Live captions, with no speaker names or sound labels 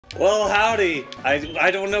Well, howdy.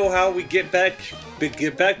 I don't know how we get back to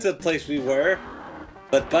the place we were,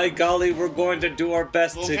 but by golly, we're going to do our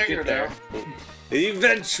best to get there.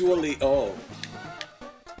 Eventually. Oh.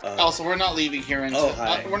 Also, we're not leaving here until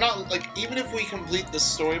hi. we're not like even if we complete the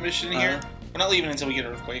story mission here, we're not leaving until we get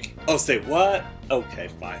an earthquake. Oh, say what? Okay,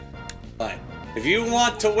 fine. Fine. If you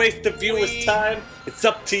want to waste the viewers' time, it's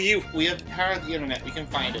up to you. We have the power of the internet. We can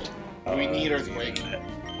find it. We need earthquake.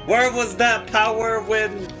 Where was that power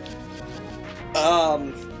when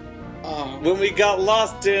we got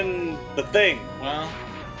lost in the thing? Well,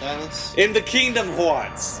 that was... In the Kingdom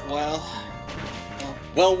Hearts. Well,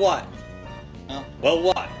 what? Well,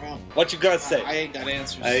 what? What you gotta say? I ain't got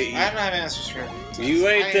answers. I don't have answers for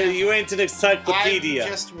everything. You ain't an encyclopedia. I'm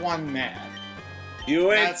just one man.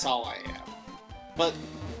 You ain't. That's all I am. But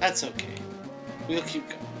that's okay. We'll keep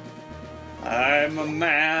going. I'm a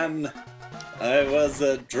man. I was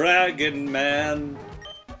a dragon man.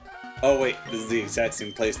 Oh wait, this is the exact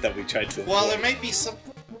same place that we tried to avoid. Well, there might be some...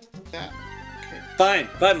 that. Okay. Fine,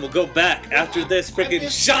 we'll go back after this freaking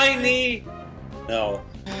shiny! No.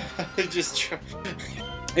 Just try...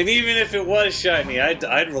 And even if it was shiny,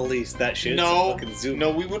 I'd release that shit. No, fucking zoom.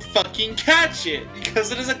 No, we would fucking catch it!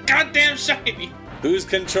 Because it is a goddamn shiny! Whose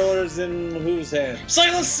controller's in whose hand?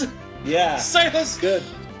 Silas! Yeah. Silas! Good.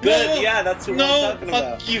 No, yeah, that's what I'm talking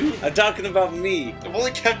about. Fuck you. I'm talking about me. I've only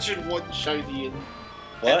captured one shiny in...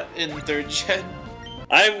 What? In 3rd gen.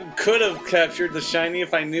 I could have captured the shiny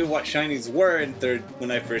if I knew what shinies were in when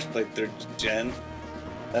I first played 3rd gen.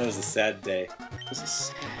 That was a sad day. It was a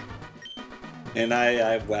sad... And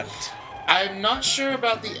I wept. I'm not sure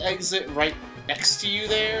about the exit right next to you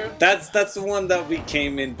there. That's the one that we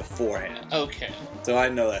came in beforehand. Okay. So I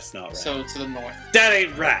know that's not right. So to the north. That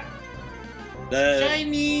ain't right.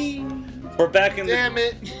 Shiny. We're back in Damn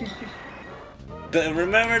it.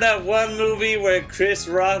 Remember that one movie where Chris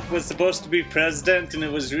Rock was supposed to be president and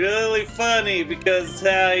it was really funny because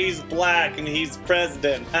he's black and he's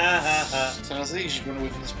president. Ha ha ha. So I was thinking you should run away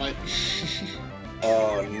from this fight.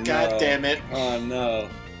 Oh no. God damn it. Oh no.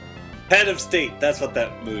 Head of State, that's what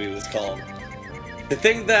that movie was called. The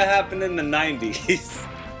thing that happened in the 90s.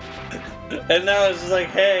 And now it's just like,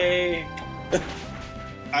 hey.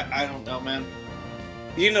 I don't know, man.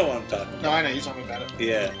 You know what I'm talking about. No, I know, you're talking about it.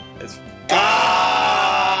 Yeah. It's...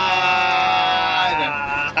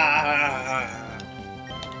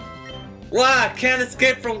 Why? Can't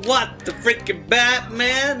escape from what? The freaking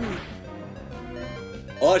Batman?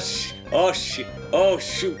 Oh shit. Oh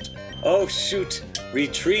shoot. Oh shoot.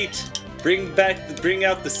 Retreat. Bring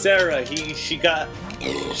out the Sarah. She got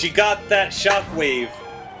that shockwave.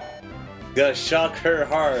 Gotta shock her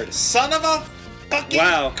hard. Son of a fucking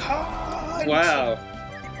God. Wow.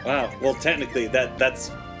 Well, technically that's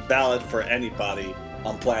valid for anybody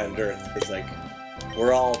on planet Earth. It's like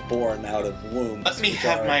we're all born out of wombs. Let me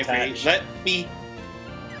have my rage. Let me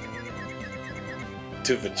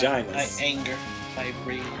to vaginas. My anger, my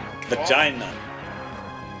rage. Vagina.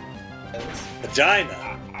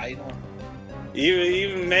 Vagina. I don't.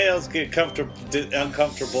 Even males get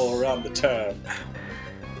uncomfortable around the term,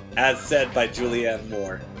 as said by Julianne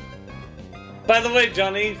Moore. By the way,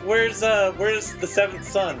 Johnny, where's the 7th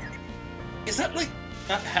son? Is that like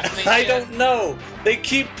not happening? I don't know. They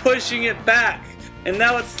keep pushing it back, and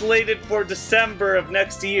now it's slated for December of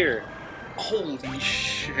next year. Holy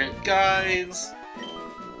shit, guys!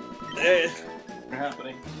 What's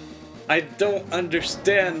happening? I don't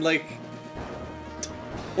understand. Like,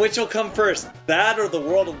 which will come first, that or the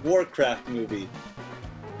World of Warcraft movie?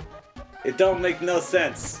 It don't make no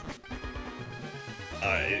sense.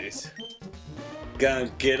 Alright. Gonna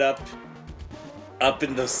get up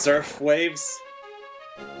in the surf waves.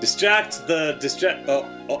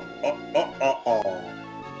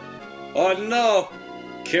 Oh no!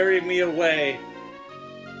 Carry me away.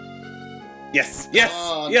 Yes!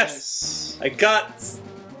 Oh, Yes! Nice. I got...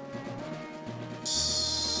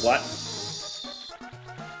 What?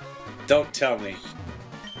 Don't tell me.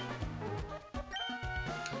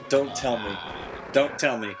 Don't tell me. Don't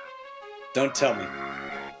tell me. Don't tell me.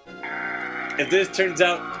 If this turns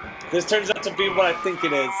out to be what I think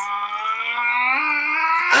it is.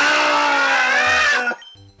 Ah!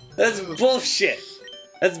 That's bullshit.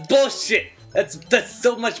 That's bullshit. That's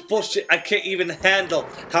so much bullshit. I can't even handle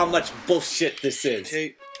how much bullshit this is.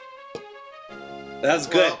 Okay. That was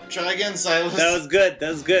good. Well, try again, Silas. That was good. That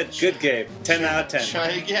was good. Good game. 10 out of 10. Try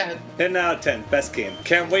again. 10 out of 10. Best game.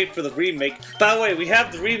 Can't wait for the remake. By the way, we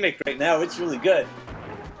have the remake right now. It's really good.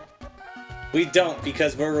 We don't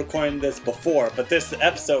because we're recording this before, but this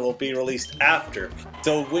episode will be released after.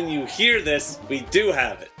 So when you hear this, we do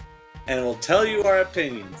have it. And we'll tell you our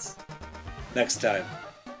opinions next time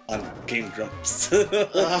on Game Grumps.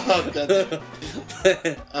 Oh, God.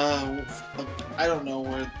 I don't know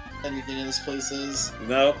where anything in this place is.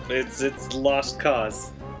 Nope, it's lost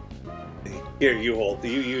cause. Here, you hold.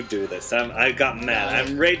 You do this. I got mad.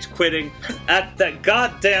 I'm rage quitting at that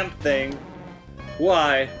goddamn thing.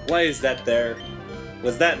 Why? Why is that there?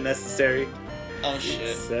 Was that necessary? Oh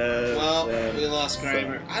shit. Well, we lost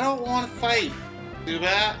Grimer. I don't want to fight. Do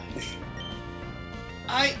that.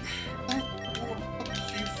 I don't want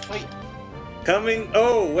to fight. Coming.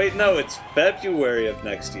 Oh wait, no. It's February of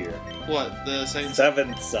next year. What? The second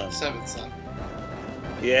Seventh Son. Seventh Son.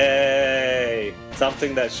 Yay!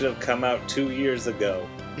 Something that should have come out 2 years ago.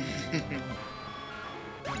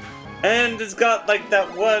 And it's got like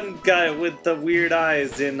that one guy with the weird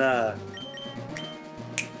eyes in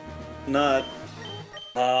not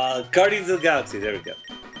Guardians of the Galaxy. There we go.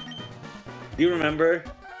 Do you remember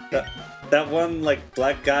that one like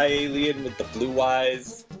black guy alien with the blue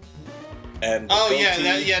eyes? And oh goatee?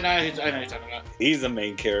 yeah, no, I know what you're talking about. He's the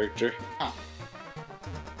main character. Huh.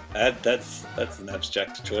 That's an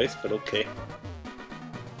abstract choice, but okay.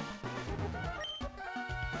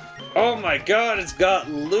 Oh my god, it's got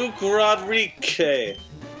Luke Rodriguez.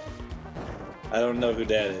 I don't know who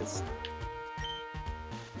that is.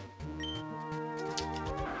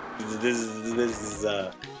 This is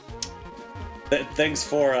thanks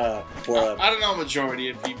for I don't know, majority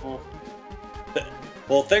of people.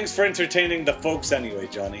 Well, thanks for entertaining the folks anyway,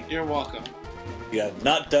 Johnny. You're welcome. You have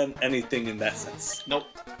not done anything in that sense. Nope.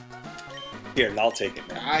 Here, I'll take it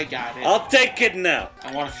now. I got it. I'll take it now.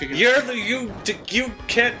 I want to figure. You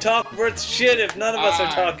can't talk worth shit if none of us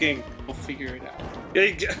are talking. We'll figure it out.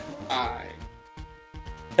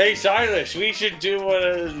 Hey, Silas, we should do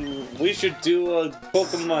a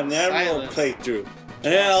Pokemon Emerald playthrough.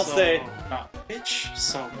 And I'll say, bitch,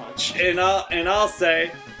 so much. And I'll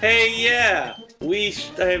say, hey, yeah,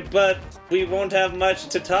 but we won't have much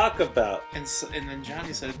to talk about. And then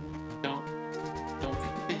Johnny said, don't be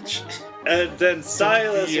a bitch. And then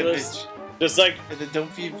Silas was just like, and then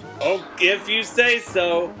don't be. Oh, if you say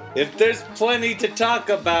so. If there's plenty to talk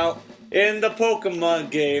about in the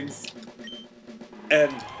Pokemon games.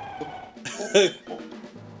 And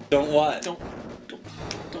don't what?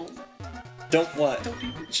 Don't what? Don't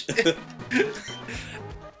be bitch.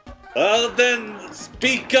 Well then,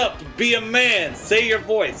 speak up, be a man, say your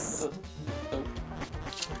voice.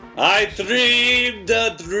 I dreamed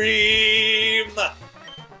a dream.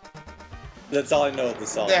 That's all I know of the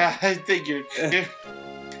song. Yeah, I figured.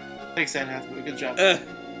 Thanks, Anne Hathaway. Good job.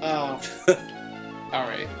 Oh.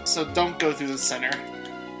 Alright, so don't go through the center.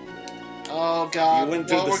 Oh god. You went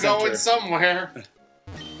through the we're center. going somewhere.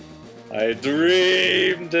 I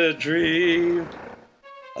dreamed a dream.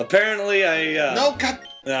 Apparently I No, god.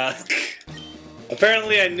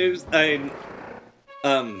 Apparently I knew somebody.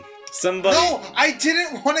 No, I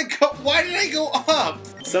didn't want to go. Why did I go up?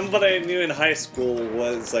 Somebody I knew in high school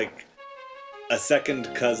was like a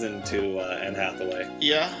second cousin to Anne Hathaway.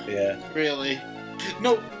 Yeah. Yeah. Really?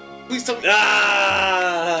 No, please don't.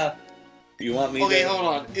 Ah! You want me? Okay, hold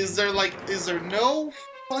on. Is there no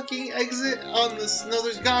fucking exit on this? No,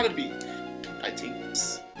 there's gotta be. I take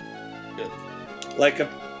this. Good. Like a.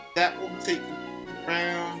 That will take me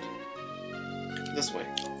around this way.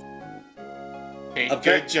 Okay,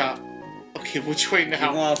 good job. Okay, which way now?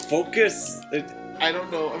 You want to focus? I don't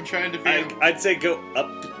know. I'm trying to figure. I'd say go up.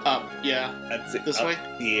 Up, yeah. I'd say this up. way.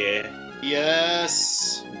 Yeah.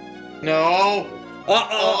 Yes. No.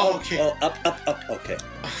 Oh, okay. Oh, up. Okay.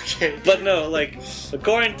 Okay. But no, like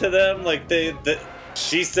according to them, like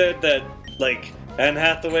she said that like Anne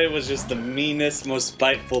Hathaway was just the meanest, most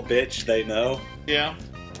spiteful bitch they know. Yeah.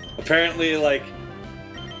 Apparently, like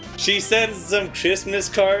she sends some Christmas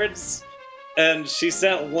cards, and she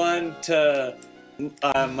sent one to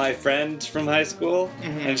my friend from high school,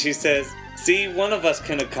 and she says, "See, one of us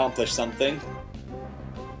can accomplish something."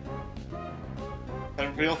 A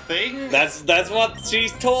real thing? That's what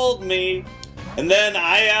she's told me. And then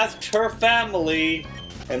I asked her family,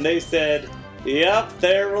 and they said, "Yep,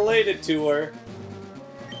 they're related to her."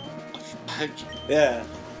 Yeah.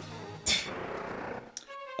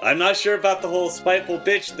 I'm not sure about the whole spiteful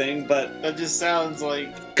bitch thing, but that just sounds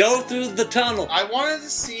like go through the tunnel. I wanted to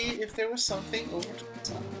see if there was something over to the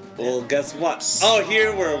top. Well, guess what? Oh,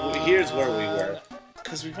 here's where we were.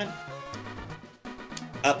 Because we went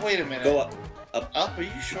up. Wait a minute. Go up. Up? Are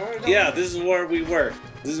you sure? Yeah, this is where we were.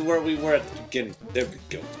 This is where we were at the beginning. There we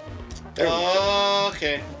go. There we go.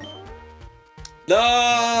 Okay.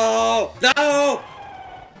 No! No!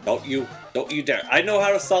 Don't you dare. I know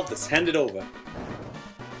how to solve this. Hand it over.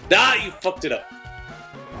 Ah, you fucked it up.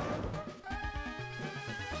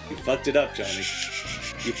 You fucked it up, Johnny.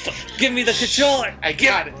 Give me the controller! I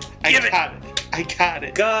got it! I got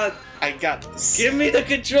it! God! I got this! Give me the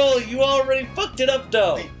controller! You already fucked it up,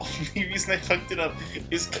 though! The only reason I fucked it up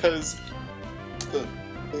is because...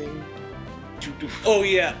 Oh,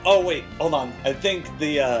 yeah. Oh, wait. Hold on. I think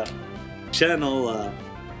the, channel,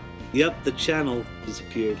 Yep, the channel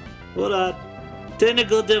disappeared. Hold on.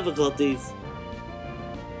 Technical difficulties.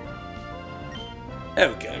 There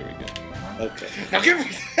we go. Okay. Now give me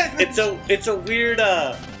that! It's a weird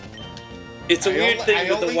it's a weird thing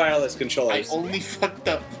with the wireless controllers. I only fucked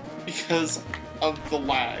up because of the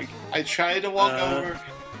lag. I tried to walk over.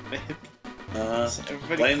 So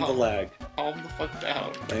blame the lag. Calm the fuck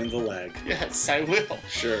down. Blame the lag. Yes, I will.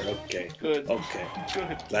 Sure. Okay. Good. Okay.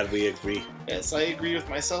 Good. Glad we agree. Yes, I agree with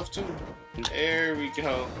myself too. There we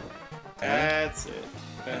go. That's it.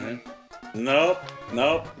 Nope.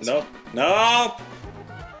 No.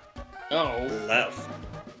 Left.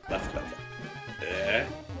 Yeah.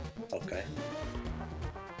 Okay.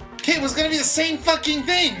 Okay, it was gonna be the same fucking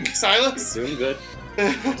thing, Silas. You're doing good.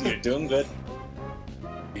 You're doing good.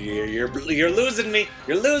 You're losing me.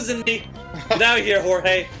 You're losing me. Get out of here,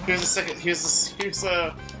 Jorge. Here's a second. Here's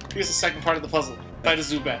the second part of the puzzle. Fight a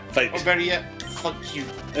Zubat. Fight. Or better yet, fuck you.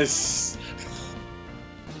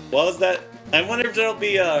 What was that? I wonder if there'll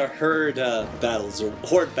be herd battles or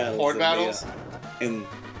horde battles. Horde battles in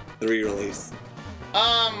the re-release.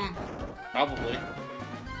 Probably.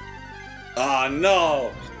 Oh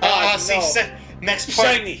no! No. See, next part.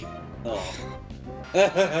 Shiny. Oh.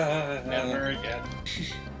 Never again.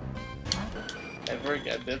 Never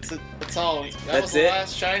again. That's it. That's all. That was the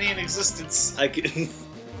last shiny in existence. I can.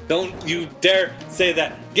 Don't you dare say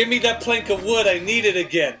that. Give me that plank of wood. I need it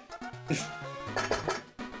again.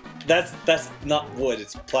 That's not wood.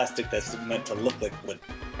 It's plastic that's meant to look like wood.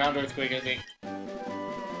 Ground earthquake, I think.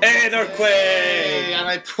 And earthquake! Hey, and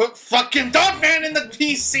I put fucking Dogman in the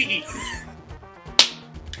PC!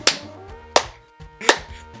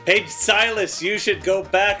 Hey, Silas, you should go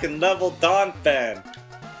back and level Donphan.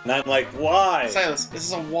 And I'm like, why? Silas, this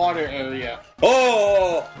is a water area.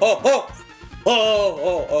 Oh,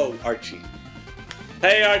 Archie.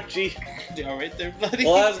 Hey, Archie. You alright there, buddy?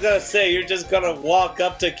 Well, I was gonna say, you're just gonna walk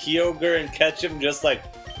up to Kyogre and catch him just like...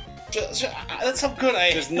 That's how good I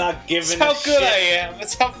am. Just not giving That's how good shit. I am.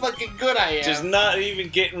 That's how fucking good I am. Just not even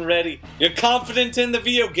getting ready. You're confident in the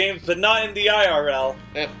video games, but not in the IRL.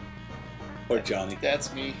 Yep. Poor Johnny.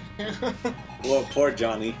 That's me. Well, poor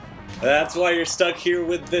Johnny. That's why you're stuck here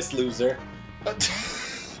with this loser.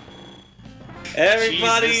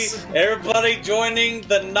 Everybody joining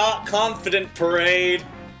the not confident parade.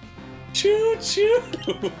 Choo choo.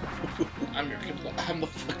 I'm the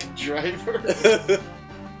fucking driver.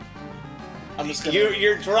 I'm just gonna...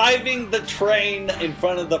 You're driving the train in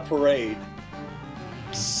front of the parade.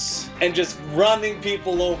 And just running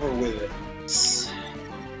people over with it.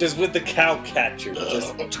 Just with the cow catcher.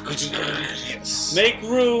 Just yes. Make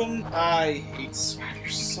room. I hate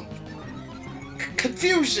swaggers so much.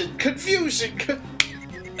 Confusion!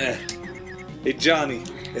 Hey Johnny,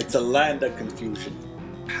 it's a land of confusion.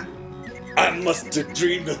 I must have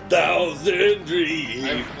dreamed 1,000 dreams.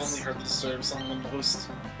 I've only heard the Disturb song the most.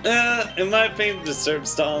 In my opinion, the Disturb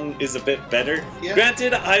song is a bit better. Yeah.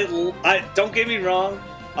 Granted, I don't get me wrong,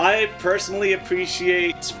 I personally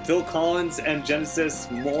appreciate Phil Collins and Genesis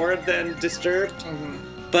more than Disturbed.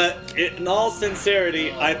 But in all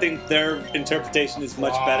sincerity, I think their interpretation is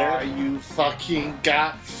much better. You fucking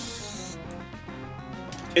got...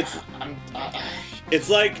 It's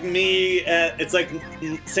like me, it's like,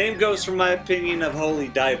 same goes for my opinion of Holy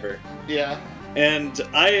Diver. Yeah. And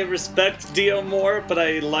I respect Dio more, but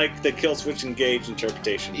I like the Kill Switch Engage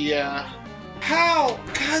interpretation. Yeah. How?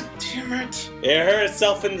 God damn it. It hurt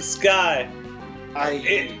itself in the sky.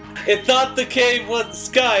 It thought the cave was the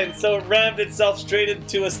sky, and so it rammed itself straight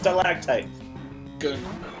into a stalactite. Good.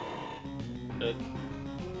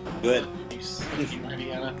 Good. You sucky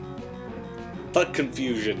Mariana. Fuck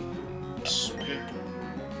confusion.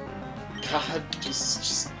 God,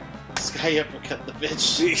 just sky uppercut the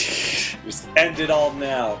bitch. Just end it all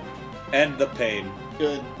now. End the pain.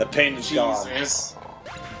 Good. The pain is gone. Jesus.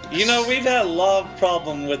 You know, we've had a lot of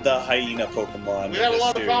problem with the hyena Pokemon. We've had a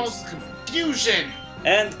lot of problems with confusion.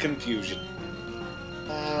 And confusion.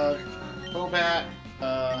 Bobat,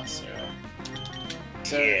 Sarah.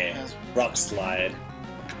 Yeah. Has Rock Slide.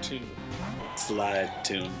 Slide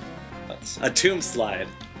tomb. A tomb slide.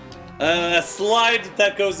 A slide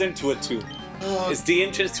that goes into a tomb. It's the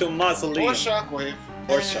entrance to a mausoleum. Or Shockwave.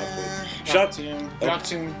 Shock Tomb. Rock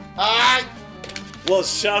Tomb. Ah! Well,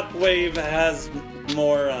 Shockwave has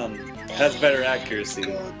more, has better accuracy.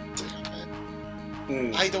 God damn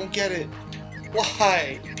it. I don't get it.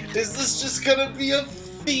 Why? Is this just gonna be a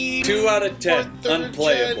theme? 2 out of 10. for 3rd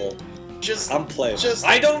Unplayable. gen? Just Unplayable. Just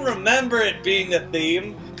I don't remember it being a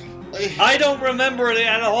theme. I don't remember it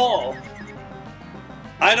at all.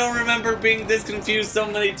 I don't remember being this confused so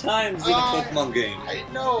many times in a Pokemon game. I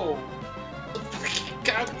know.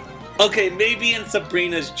 God. Okay, maybe in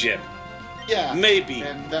Sabrina's gym. Yeah. Maybe.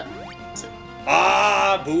 And that...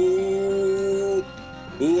 Ah, boo.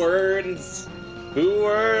 Who earns? Who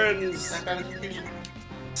earns? Snap out of confusion.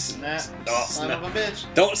 Snap. Oh, Son snap. of a bitch.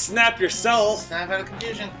 Don't snap yourself. Snap out of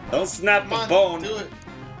confusion. Don't snap Come a on, bone. do it.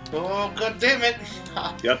 Oh, god damn it.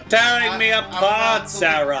 You're tearing me apart,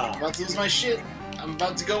 Sarah. I'm about to lose my shit. I'm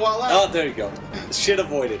about to go all out. Oh, there you go. Shit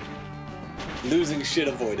avoided. Losing shit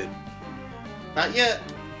avoided. Not yet.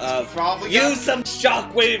 Probably use some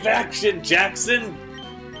shockwave action, Jackson.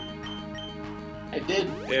 I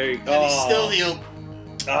did. There you go. And he's still healed.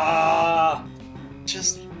 Ah.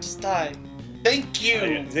 Just die. Thank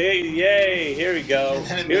you. Yay! Here we go.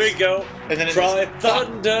 Here we go. And then Try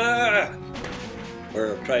thunder.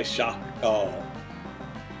 Or try shock. Oh.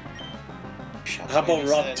 How about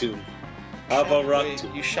Rock Tomb? How about Rock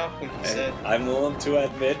Tomb? You shocked when you said. I'm willing to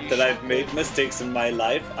admit that I've made mistakes in my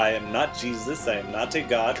life. I am not Jesus. I am not a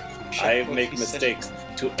God. I make mistakes.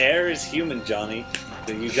 To err is human, Johnny.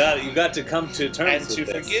 So you got to come to terms with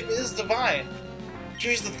this. And to forgive is divine.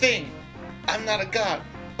 Here's the thing. I'm not a god.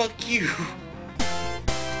 Fuck you.